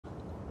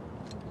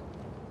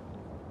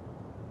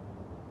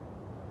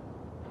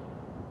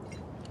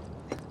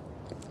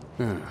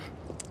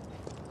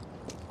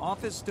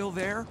Office still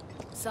there?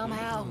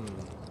 Somehow.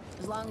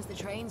 As long as the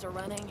trains are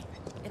running,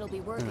 it'll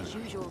be work as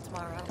usual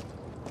tomorrow.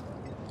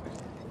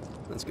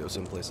 Let's go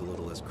someplace a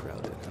little less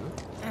crowded,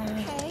 huh?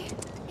 Okay,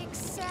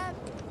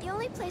 except the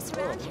only place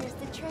around here is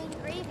the train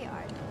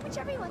graveyard, which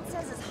everyone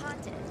says is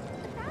haunted.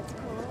 But that's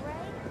cool,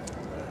 right?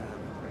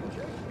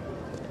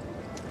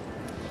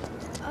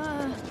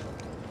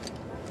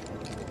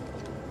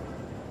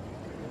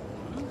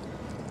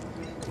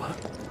 What?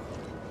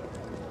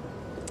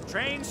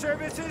 Train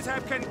services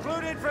have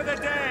concluded for the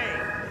day.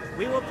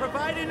 We will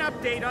provide an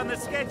update on the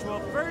schedule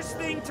first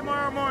thing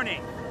tomorrow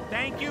morning.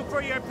 Thank you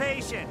for your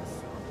patience.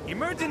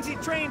 Emergency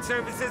train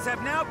services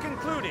have now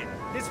concluded.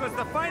 This was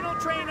the final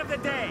train of the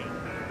day.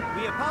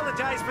 We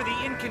apologize for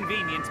the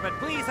inconvenience, but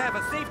please have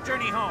a safe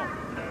journey home.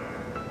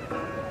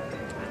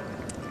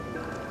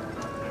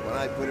 When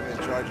I put him in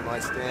charge of my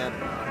stand,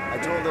 I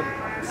told him,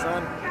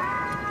 son,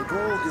 the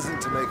goal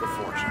isn't to make a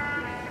fortune.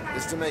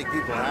 It's to make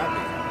people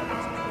happy.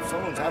 If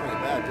someone's having a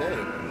bad day,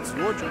 it's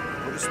your job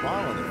to put a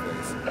smile on their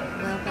face.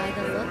 Well, by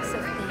the looks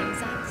of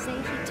things, I'd say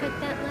he took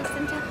that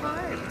lesson to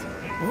heart.